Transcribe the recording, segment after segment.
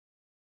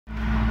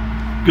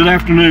Good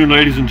afternoon,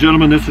 ladies and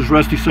gentlemen. This is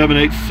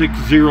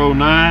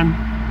Rusty78609,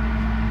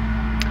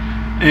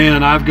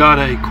 and I've got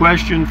a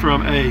question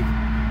from a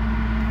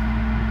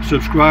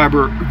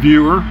subscriber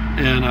viewer,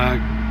 and I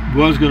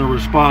was going to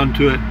respond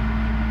to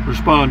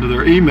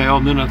their email,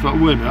 and then I thought,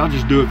 wait a minute, I'll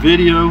just do a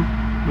video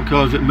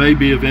because it may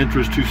be of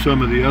interest to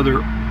some of the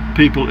other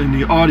people in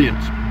the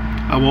audience.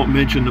 I won't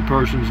mention the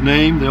person's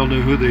name. They'll know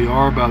who they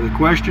are by the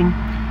question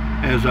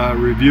as I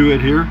review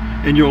it here.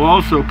 And you'll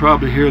also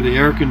probably hear the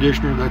air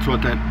conditioner. That's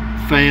what that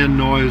fan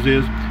noise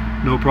is.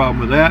 No problem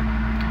with that.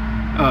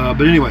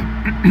 But anyway,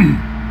 I'm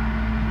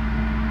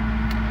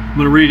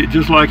going to read it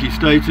just like he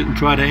states it and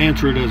try to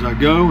answer it as I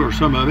go, or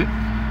some of it.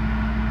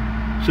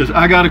 It says,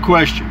 I got a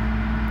question,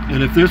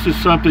 and if this is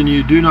something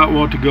you do not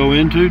want to go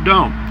into,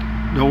 don't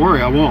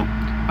worry, I won't.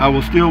 I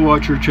will still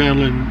watch your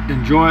channel and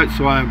enjoy it.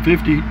 So I am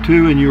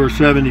 52 and you are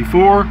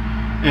 74,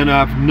 and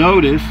I've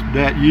noticed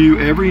that you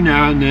every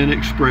now and then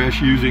express,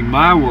 using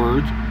my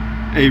words,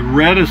 a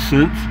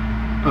reticence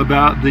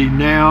about the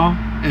now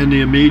and the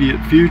immediate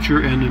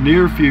future and the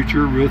near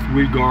future with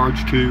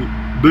regards to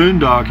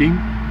boondocking,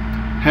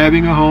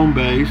 having a home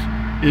base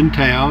in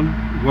town,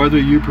 whether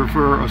you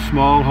prefer a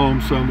small home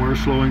somewhere,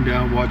 slowing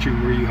down,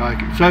 watching where you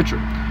hike, etc.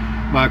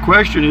 My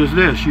question is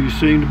this: you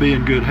seem to be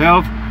in good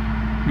health.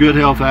 Good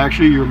health,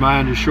 actually. Your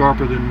mind is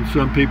sharper than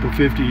some people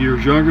 50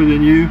 years younger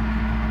than you.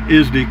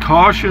 Is the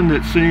caution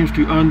that seems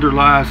to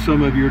underlie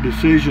some of your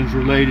decisions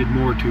related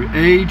more to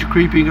age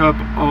creeping up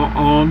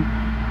on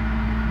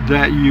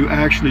that you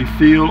actually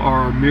feel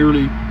are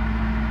merely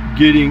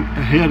getting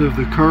ahead of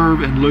the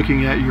curve and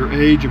looking at your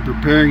age and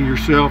preparing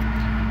yourself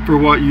for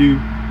what you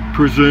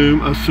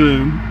assume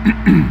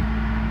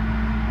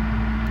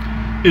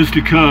is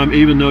to come,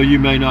 even though you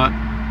may not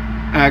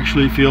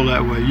actually feel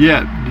that way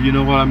yet? Do you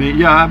know what I mean?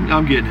 Yeah,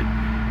 I'm getting it.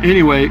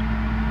 Anyway,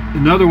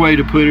 another way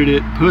to put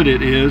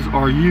it is,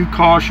 are you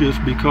cautious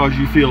because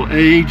you feel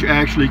age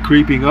actually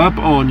creeping up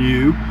on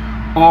you,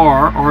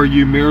 or are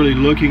you merely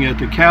looking at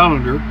the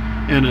calendar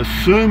and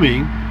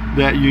assuming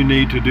that you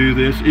need to do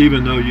this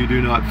even though you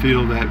do not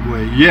feel that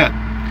way yet?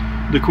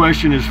 The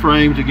question is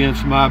framed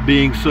against my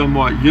being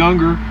somewhat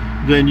younger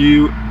than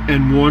you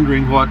and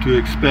wondering what to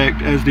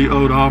expect as the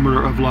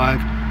odometer of life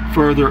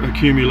further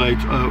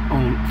accumulates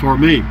for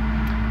me.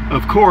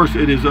 Of course,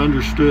 it is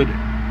understood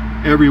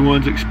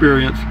everyone's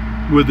experience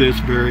with this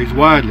varies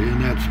widely,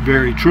 and that's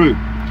very true.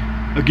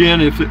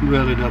 Again, if it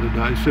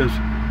says,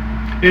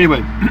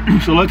 anyway,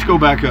 so let's go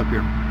back up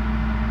here.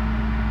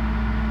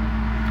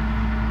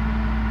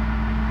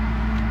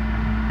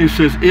 It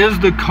says, is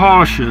the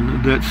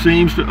caution that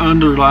seems to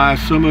underlie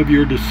some of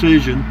your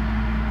decision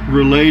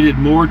related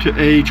more to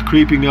age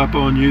creeping up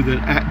on you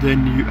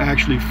than you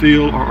actually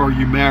feel, or are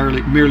you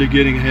merely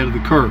getting ahead of the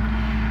curve?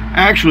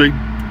 Actually,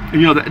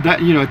 you know,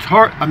 it's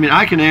hard. I mean,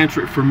 I can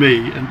answer it for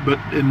me, but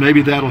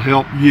maybe that'll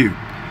help you.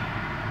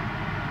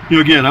 You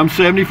know, again, I'm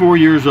 74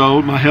 years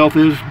old. My health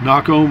is,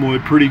 knock on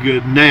wood, pretty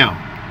good now.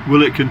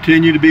 Will it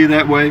continue to be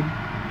that way?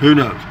 Who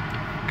knows?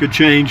 Could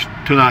change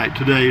tonight,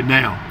 today,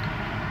 now.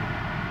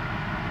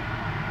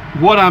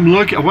 What I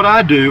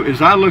do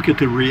is I look at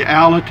the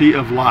reality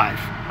of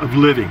life, of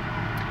living.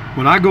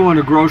 When I go in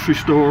a grocery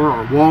store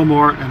or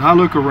Walmart and I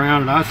look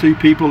around and I see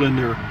people in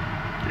their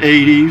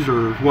 80s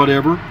or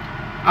whatever,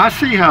 I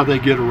see how they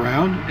get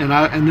around, and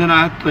then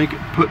I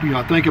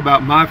think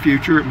about my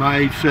future at my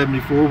age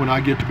 74, when I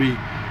get to be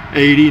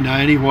 80,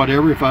 90,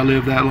 whatever, if I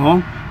live that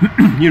long.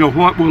 You know,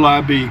 what will I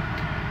be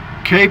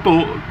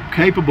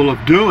capable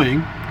of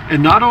doing?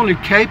 And not only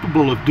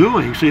capable of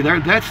doing, see, you're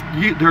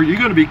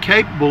going to be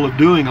capable of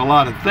doing a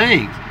lot of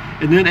things,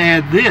 and then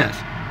add this: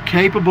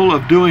 capable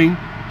of doing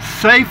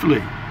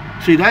safely.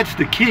 See, that's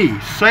the key,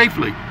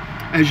 safely.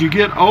 As you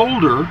get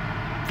older,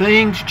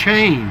 things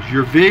change.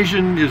 Your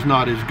vision is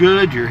not as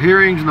good, your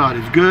hearing's not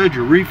as good,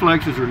 your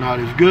reflexes are not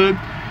as good.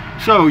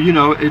 So, you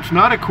know, it's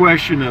not a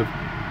question of,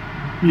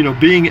 you know,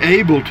 being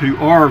able to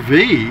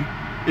RV.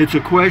 It's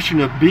a question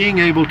of being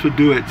able to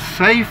do it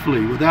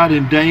safely without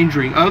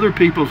endangering other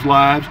people's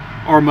lives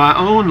or my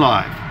own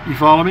life. You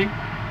follow me?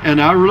 And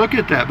I look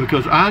at that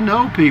because I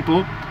know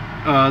people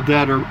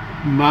that are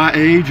my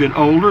age and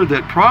older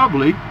that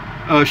probably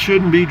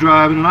shouldn't be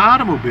driving an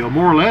automobile,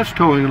 more or less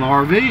towing an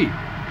RV.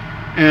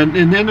 And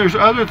then there's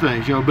other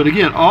things, you know. But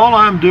again, all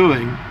I'm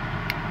doing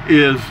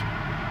is,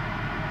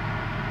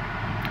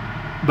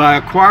 by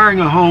acquiring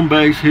a home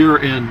base here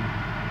in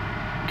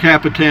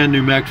Capitan,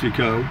 New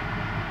Mexico,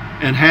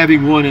 and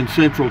having one in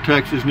Central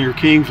Texas near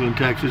Kingsland,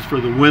 Texas for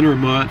the winter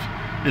months,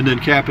 and then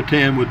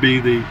Capitan would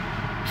be the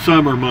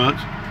summer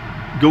months,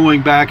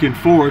 going back and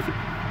forth.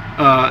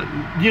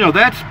 You know,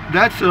 that's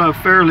a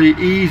fairly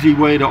easy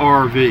way to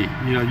RV.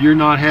 You know, you're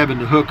not having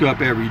to hook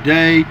up every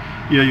day.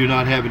 You know, you're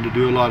not having to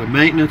do a lot of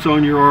maintenance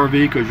on your RV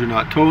because you're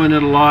not towing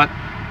it a lot,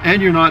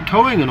 and you're not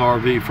towing an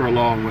RV for a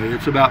long way.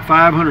 It's about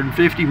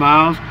 550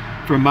 miles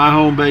from my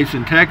home base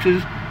in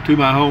Texas to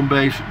my home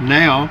base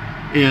now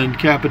in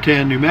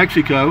Capitan, New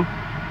Mexico,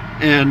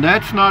 and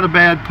that's not a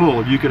bad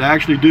pull. You could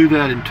actually do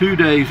that in 2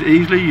 days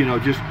easily. You know,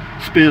 just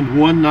spend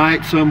one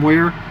night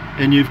somewhere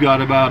and you've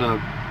got about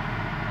a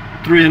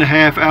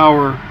 3.5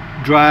 hour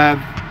drive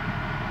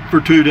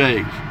for 2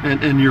 days,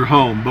 and you're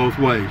home both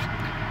ways.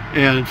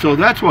 And so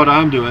that's what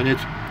I'm doing.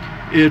 It's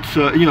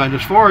you know, and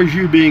as far as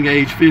you being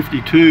age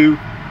 52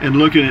 and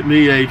looking at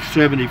me age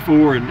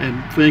 74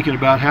 and thinking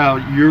about how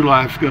your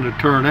life's going to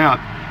turn out,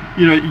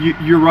 you know,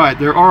 you're right.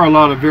 There are a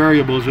lot of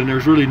variables, and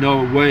there's really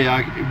no way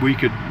we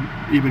could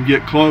even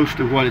get close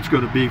to what it's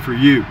going to be for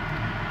you.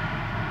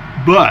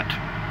 But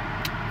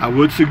I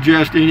would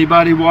suggest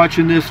anybody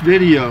watching this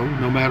video,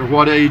 no matter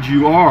what age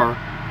you are,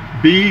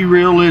 be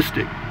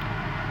realistic.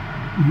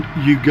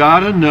 You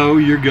gotta know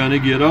you're gonna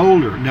get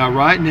older. Now,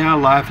 right now,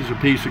 life is a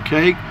piece of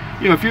cake.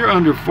 You know, if you're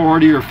under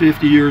 40 or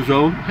 50 years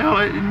old, hell,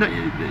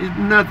 it's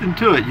nothing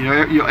to it. You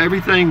know,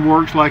 everything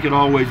works like it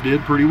always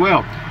did pretty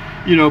well.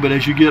 You know, but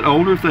as you get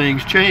older,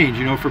 things change.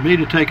 You know, for me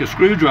to take a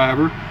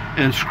screwdriver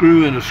and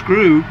screw in a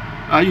screw,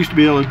 I used to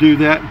be able to do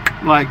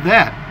that like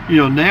that. You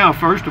know, now,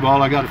 first of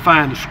all, I got to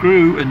find the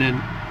screw, and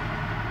then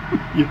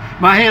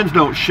my hands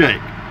don't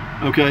shake,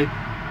 okay,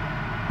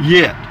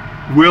 yet.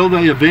 Will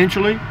they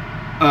eventually?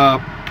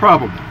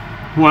 Probably.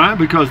 Why?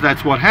 Because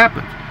that's what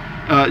happens.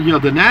 You know,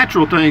 the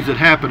natural things that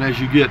happen as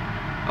you get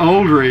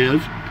older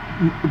is,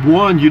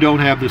 one, you don't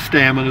have the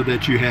stamina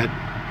that you had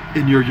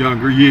in your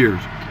younger years.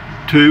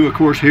 Two, of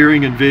course,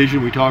 hearing and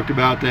vision, we talked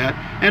about that,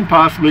 and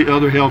possibly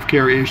other health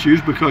care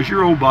issues because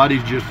your old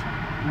body's just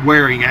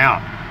wearing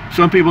out.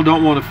 Some people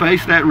don't want to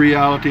face that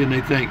reality, and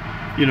they think,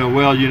 you know,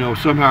 well, you know,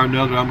 somehow or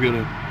another I'm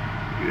going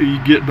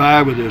to get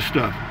by with this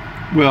stuff.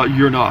 Well,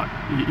 you're not.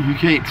 You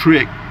can't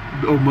trick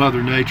old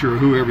Mother Nature or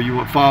whoever you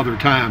want, Father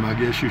Time, I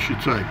guess you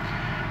should say.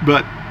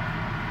 But,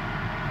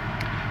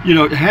 you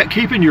know,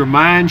 keeping your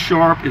mind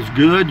sharp is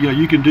good. You know,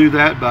 you can do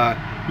that by,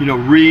 you know,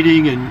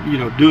 reading and, you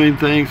know, doing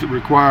things that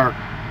require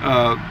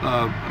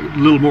a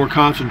little more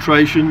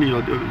concentration, you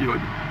know,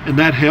 and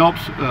that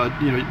helps,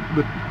 you know.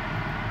 But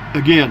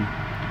again,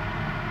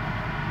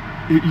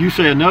 you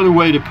say another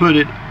way to put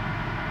it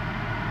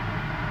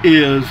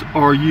is,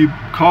 are you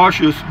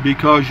cautious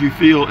because you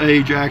feel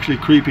age actually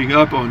creeping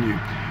up on you?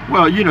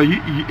 Well, you know,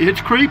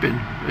 it's creeping,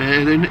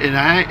 and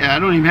I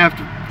don't even have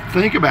to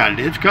think about it.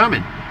 It's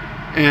coming.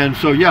 And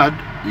so, yeah,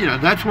 you know,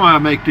 that's why I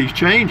make these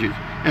changes.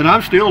 And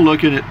I'm still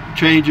looking at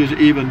changes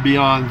even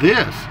beyond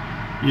this.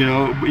 You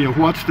know,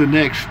 what's the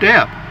next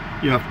step?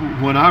 You know,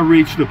 when I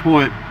reach the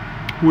point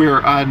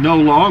where I no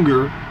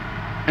longer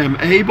am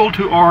able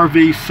to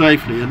RV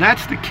safely, and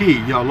that's the key.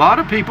 You know, a lot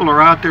of people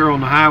are out there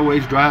on the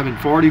highways driving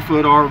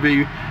 40-foot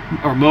RV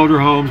or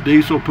motorhomes,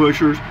 diesel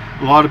pushers.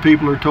 A lot of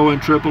people are towing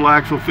triple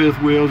axle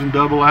fifth wheels and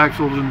double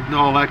axles and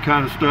all that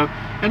kind of stuff,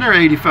 and they're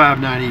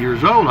 85, 90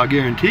 years old, I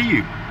guarantee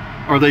you.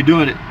 Are they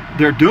doing it?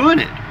 They're doing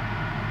it.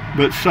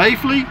 But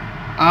safely,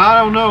 I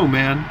don't know,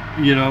 man.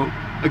 You know,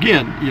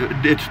 again,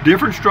 it's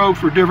different strokes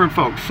for different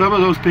folks. Some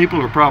of those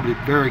people are probably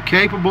very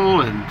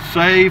capable and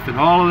safe and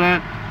all of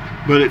that,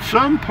 but at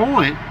some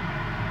point,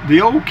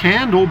 the old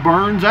candle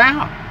burns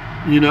out,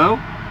 you know,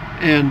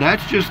 and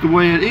that's just the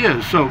way it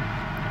is. So,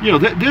 you know,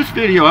 this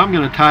video, I'm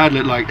going to title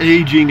it like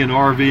Aging and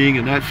RVing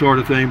and that sort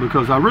of thing,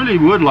 because I really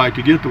would like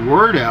to get the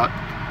word out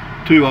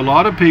to a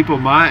lot of people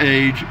my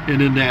age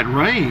and in that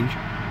range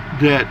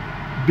that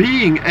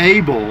being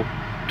able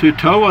to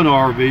tow an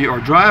RV or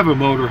drive a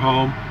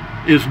motorhome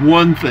is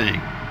one thing.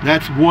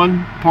 That's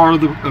one part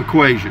of the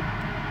equation.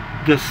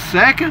 The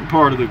second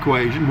part of the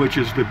equation, which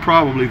is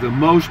probably the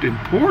most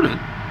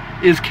important,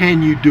 is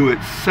can you do it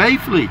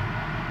safely?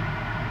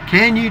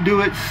 Can you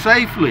do it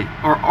safely?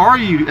 Or are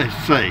you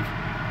safe?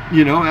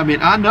 You know, I mean,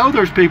 I know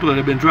there's people that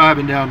have been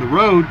driving down the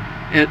road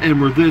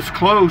and were this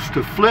close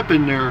to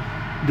flipping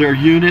their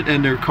unit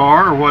and their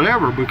car or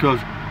whatever, because,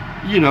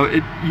 you know,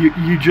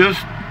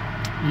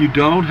 you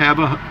don't have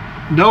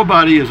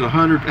nobody has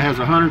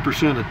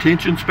 100%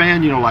 attention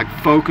span, you know, like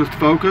focused.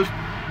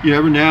 You know,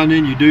 every now and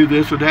then you do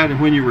this or that, and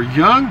when you were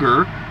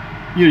younger,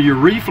 you know, your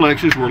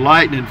reflexes were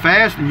lightning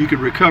fast and you could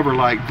recover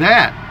like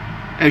that.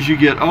 As you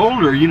get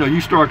older, you know,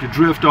 you start to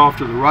drift off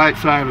to the right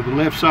side or the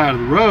left side of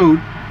the road,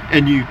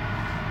 and you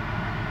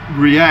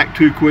react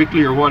too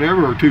quickly or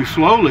whatever, or too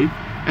slowly,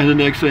 and the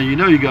next thing you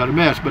know, you got a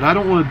mess. But I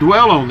don't want to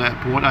dwell on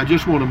that point. I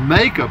just want to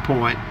make a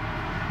point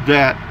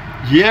that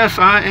yes,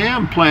 I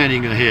am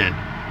planning ahead.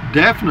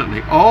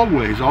 Definitely,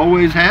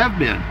 always have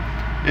been.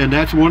 And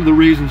that's one of the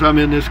reasons I'm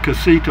in this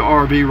casita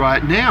RV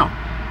right now.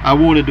 I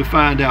wanted to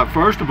find out,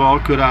 first of all,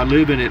 could I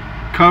live in it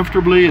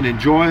comfortably and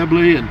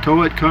enjoyably and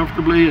tow it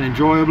comfortably and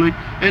enjoyably?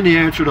 And the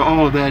answer to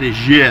all of that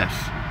is yes,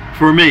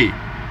 for me.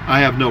 I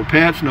have no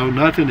pets, no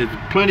nothing. It's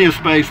plenty of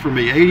space for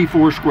me,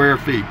 84 square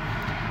feet.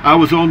 I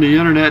was on the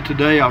internet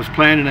today. I was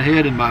planning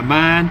ahead in my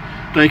mind,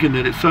 thinking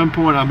that at some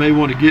point I may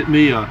want to get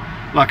me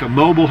like a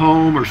mobile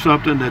home or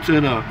something that's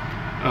in a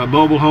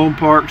mobile home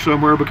park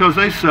somewhere, because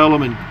they sell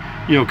them in,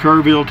 you know,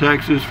 Kerrville,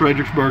 Texas,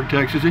 Fredericksburg,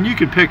 Texas, and you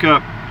can pick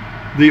up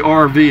the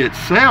RV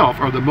itself,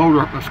 or the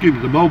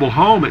mobile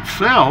home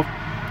itself,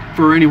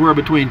 for anywhere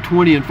between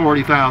 $20,000 and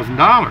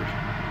 $40,000.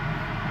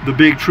 The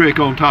big trick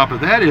on top of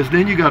that is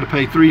then you got to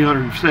pay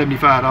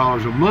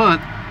 $375 a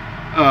month,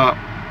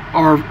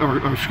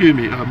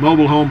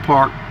 mobile home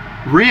park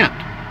rent.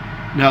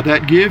 Now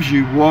that gives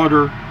you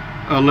water,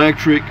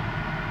 electric.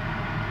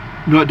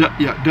 No,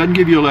 it doesn't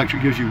give you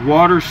electric. It gives you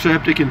water,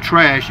 septic, and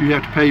trash. You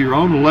have to pay your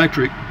own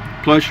electric,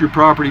 plus your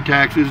property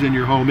taxes and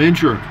your home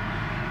insurance.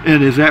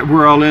 And is that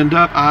where I'll end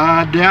up?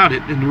 I doubt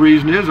it. And the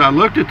reason is I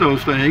looked at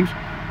those things.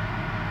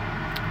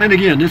 And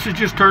again, this is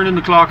just turning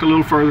the clock a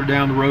little further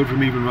down the road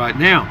from even right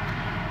now.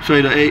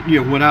 Say to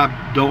 8, when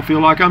I don't feel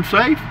like I'm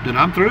safe, then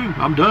I'm through.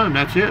 I'm done.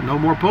 That's it. No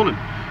more pulling.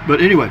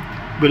 But anyway,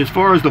 as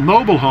far as the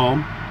mobile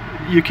home,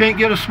 you can't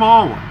get a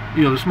small one.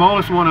 The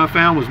smallest one I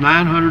found was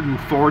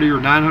 940 or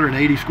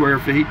 980 square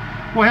feet.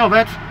 Well, hell,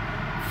 that's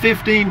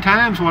 15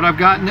 times what I've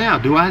got now.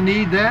 Do I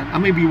need that? I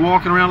may be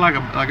walking around like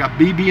a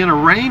BB in a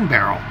rain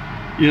barrel,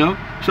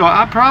 So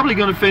I'm probably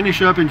going to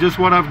finish up in just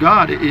what I've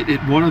got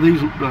at one of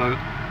these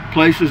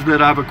places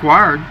that I've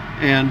acquired,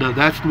 and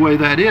that's the way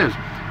that is.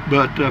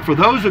 But for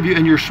those of you,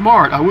 and you're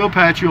smart, I will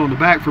pat you on the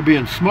back for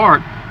being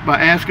smart by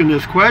asking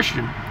this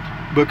question,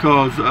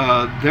 because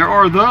there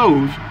are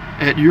those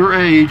at your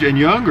age and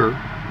younger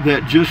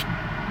that just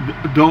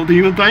don't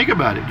even think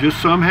about it.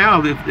 Just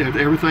somehow that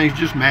everything's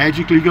just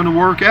magically going to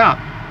work out.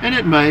 And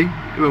it may,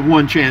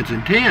 1 chance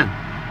in 10.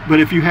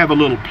 But if you have a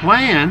little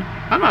plan,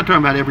 I'm not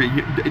talking about every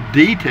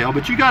detail,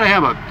 but you got to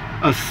have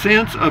a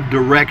sense of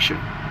direction.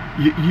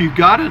 You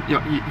got to,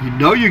 you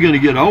know you're going to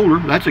get older.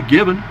 That's a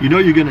given. You know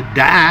you're going to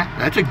die.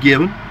 That's a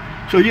given.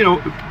 So,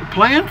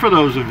 plan for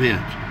those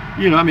events.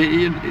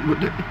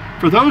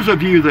 For those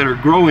of you that are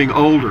growing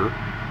older,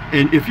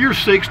 and if you're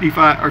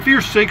 65, or if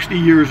you're 60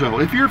 years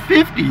old, if you're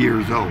 50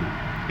 years old,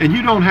 and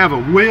you don't have a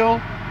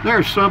will,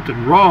 there's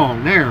something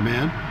wrong there,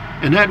 man.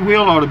 And that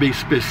will ought to be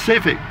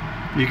specific.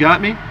 You got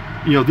me?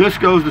 This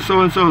goes to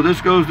so-and-so,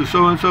 this goes to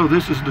so-and-so,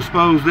 this is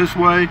disposed this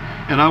way,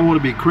 and I want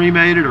to be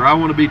cremated, or I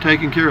want to be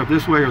taken care of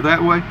this way or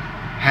that way.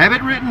 Have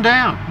it written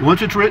down.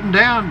 Once it's written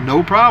down,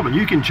 no problem.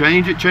 You can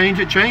change it,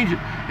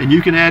 and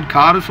you can add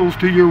codicils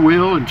to your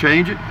will and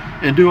change it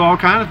and do all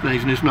kinds of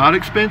things, and it's not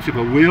expensive.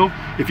 A will,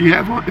 if you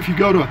have one, if you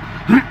go to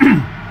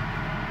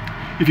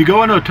if you go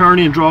to an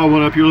attorney and draw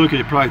one up, you're looking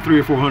at probably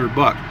 $300 or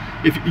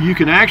 $400. If you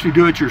can actually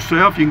do it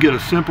yourself, you can get a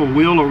simple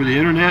will over the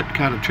internet,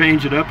 kind of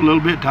change it up a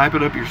little bit, type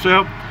it up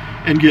yourself,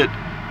 and get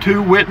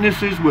 2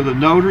 witnesses with a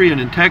notary, and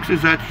in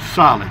Texas, that's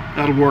solid.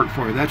 That'll work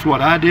for you. That's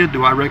what I did.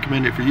 Do I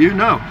recommend it for you?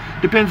 No.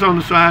 Depends on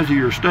the size of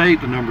your state,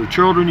 the number of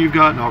children you've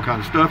got, and all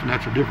kinds of stuff, and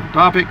that's a different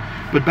topic.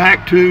 But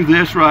back to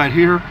this right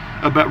here,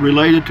 about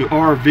related to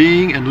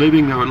RVing and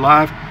living the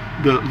life,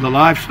 the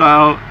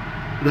lifestyle,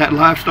 that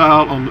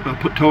lifestyle on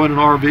towing an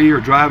RV or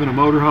driving a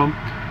motorhome.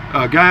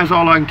 Guys,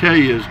 all I can tell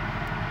you is,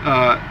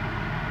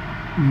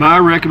 my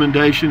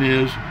recommendation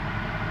is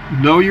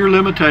know your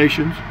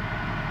limitations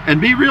and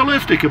be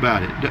realistic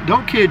about it.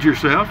 Don't kid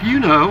yourself. You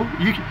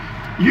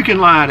can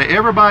lie to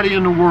everybody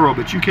in the world,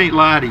 but you can't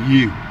lie to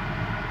you.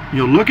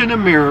 Look in the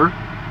mirror,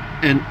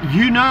 and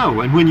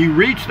and when you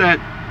reach that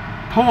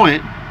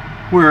point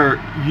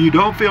where you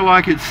don't feel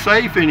like it's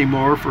safe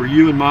anymore for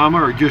you and mama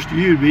or just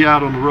you to be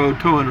out on the road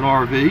towing an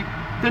RV,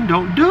 then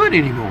don't do it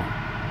anymore.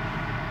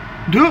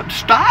 Do it.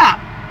 Stop.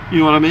 You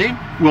know what I mean?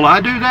 Will I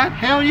do that?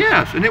 Hell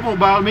yes. And it won't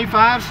bother me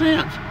 5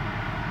 cents.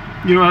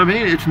 You know what I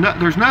mean?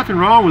 There's nothing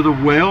wrong with a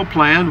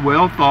well-planned,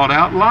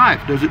 well-thought-out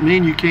life. Does it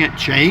mean you can't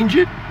change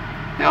it?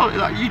 Hell,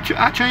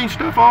 I change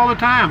stuff all the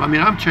time.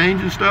 I'm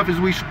changing stuff as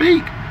we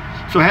speak.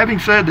 So having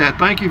said that,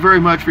 thank you very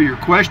much for your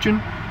question.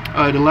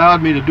 It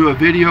allowed me to do a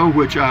video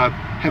which I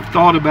have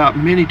thought about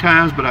many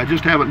times, but I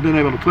just haven't been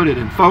able to put it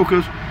in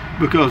focus,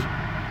 because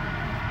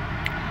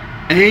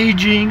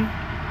aging,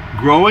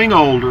 growing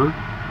older,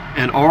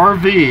 and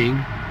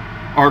RVing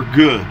are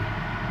good.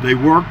 They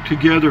work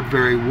together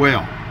very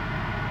well.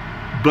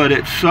 But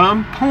at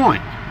some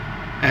point,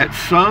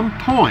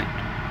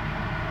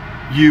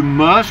 you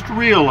must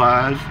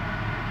realize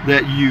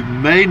that you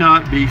may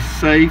not be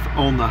safe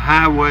on the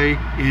highway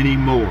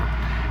anymore.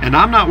 And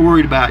I'm not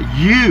worried about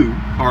you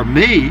or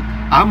me.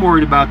 I'm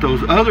worried about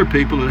those other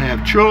people that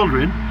have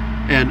children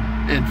and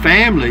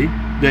family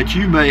that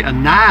you may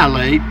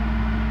annihilate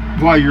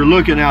while you're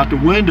looking out the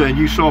window and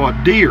you saw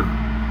a deer.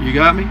 You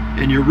got me?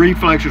 And your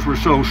reflexes were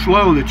so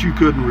slow that you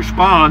couldn't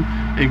respond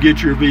and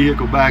get your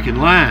vehicle back in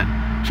line.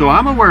 So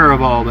I'm aware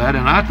of all that,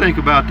 and I think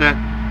about that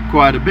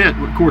quite a bit.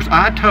 Of course,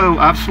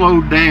 I've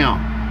slowed down.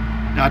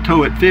 I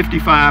tow at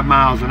 55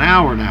 miles an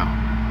hour now.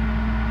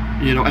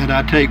 And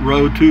I take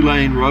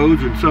 2-lane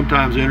roads and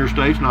sometimes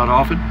interstates, not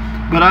often.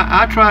 But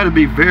I try to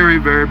be very,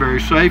 very, very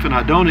safe, and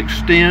I don't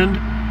extend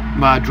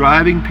my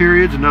driving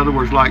periods. In other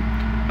words, like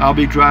I'll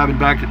be driving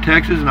back to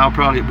Texas, and I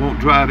probably won't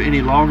drive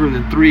any longer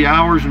than 3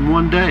 hours in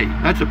one day.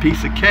 That's a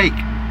piece of cake.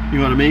 You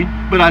know what I mean?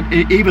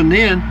 But even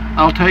then,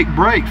 I'll take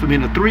breaks. A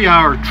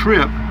 3-hour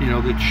trip,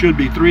 that should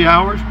be 3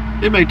 hours,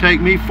 it may take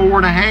me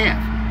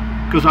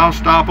 4.5, because I'll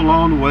stop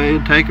along the way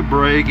and take a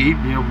break, eat,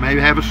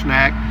 maybe have a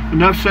snack.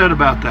 Enough said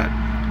about that.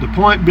 The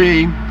point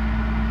being,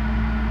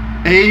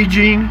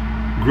 aging,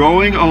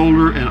 growing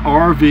older, and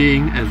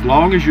RVing, as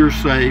long as you're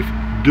safe,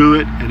 do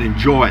it and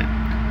enjoy it.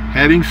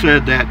 Having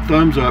said that,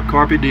 thumbs up,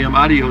 carpe diem,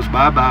 adios,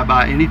 bye-bye,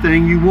 buy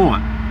anything you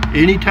want.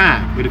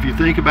 anytime. But if you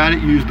think about it,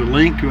 use the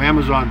link to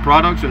Amazon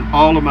products in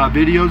all of my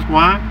videos.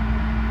 Why?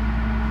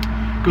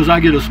 Because I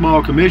get a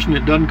small commission.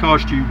 It doesn't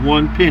cost you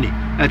 1 penny.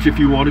 That's if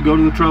you want to go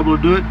to the trouble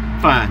to do it,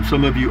 fine.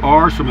 Some of you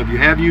are, some of you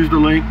have used the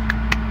link.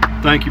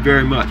 Thank you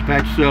very much.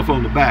 Pat yourself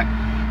on the back.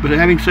 But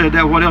having said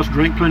that, what else?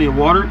 Drink plenty of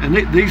water. And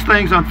these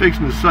things I'm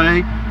fixing to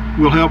say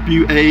will help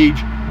you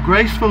age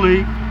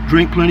gracefully.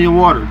 Drink plenty of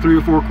water. 3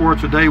 or 4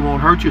 quarts a day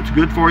won't hurt you. It's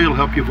good for you. It'll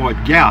help you avoid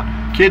gout,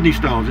 kidney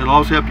stones. It'll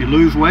also help you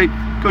lose weight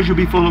because you'll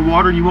be full of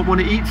water and you won't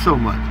want to eat so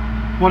much.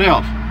 What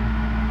else?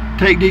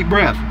 Take deep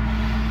breaths.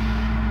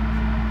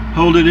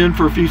 Hold it in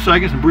for a few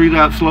seconds and breathe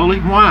out slowly.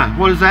 Why?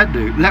 What does that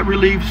do? That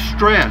relieves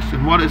stress.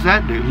 And what does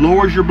that do?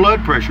 Lowers your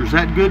blood pressure. Is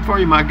that good for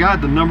you? My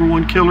God, the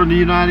 #1 killer in the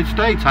United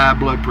States, high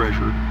blood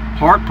pressure,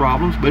 heart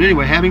problems. But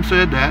anyway, having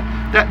said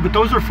that, but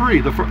those are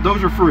free.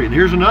 Those are free. And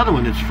here's another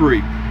one that's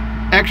free.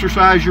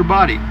 Exercise your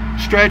body.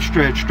 Stretch,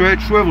 stretch,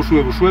 stretch, swivel,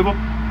 swivel, swivel.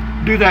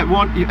 Do that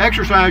one. You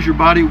exercise your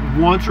body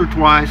once or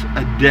twice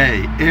a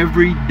day,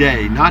 every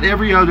day. Not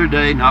every other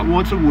day, not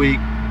once a week.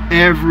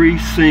 Every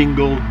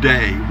single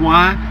day.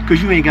 Why?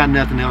 Because you ain't got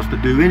nothing else to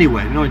do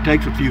anyway. It only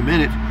takes a few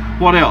minutes.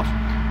 What else?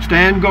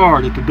 Stand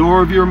guard at the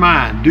door of your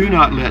mind. Do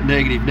not let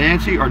negative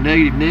Nancy or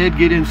negative Ned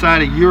get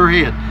inside of your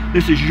head.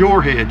 This is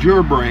your head,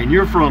 your brain,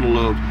 your frontal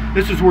lobe.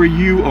 This is where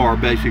you are,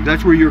 basically.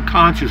 That's where your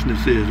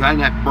consciousness is, right in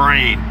that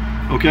brain.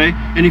 Okay?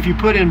 And if you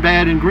put in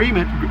bad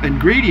ingredients,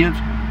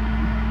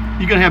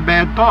 you're going to have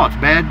bad thoughts,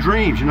 bad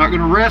dreams. You're not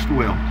going to rest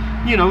well.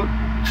 You know,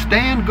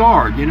 stand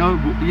guard. You know,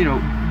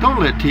 don't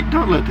let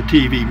the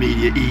TV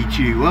media eat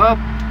you up.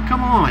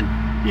 Come on.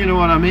 You know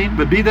what I mean?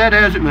 But be that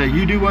as it may,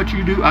 you do what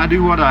you do, I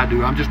do what I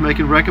do. I'm just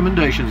making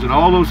recommendations, and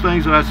all those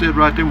things that I said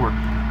right there were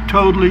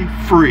totally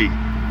free.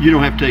 You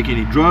don't have to take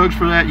any drugs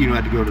for that. You don't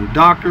have to go to the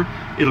doctor.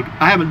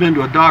 I haven't been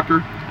to a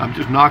doctor. I'm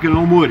just knocking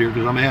on wood here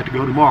because I may have to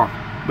go tomorrow.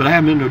 But I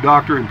haven't been to a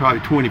doctor in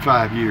probably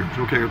 25 years,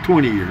 okay, or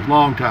 20 years,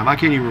 long time. I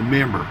can't even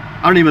remember.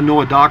 I don't even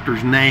know a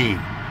doctor's name.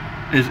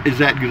 Is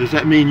that good? Does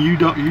that mean you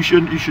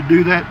should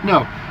do that?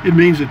 No. It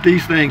means that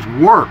these things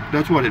work.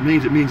 That's what it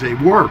means. It means they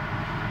work.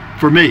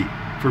 For me,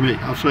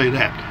 I'll say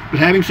that. But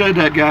having said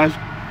that, guys,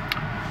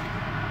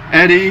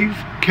 at ease,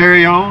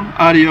 carry on,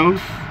 adios,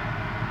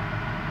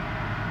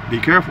 be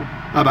careful.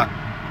 Bye-bye.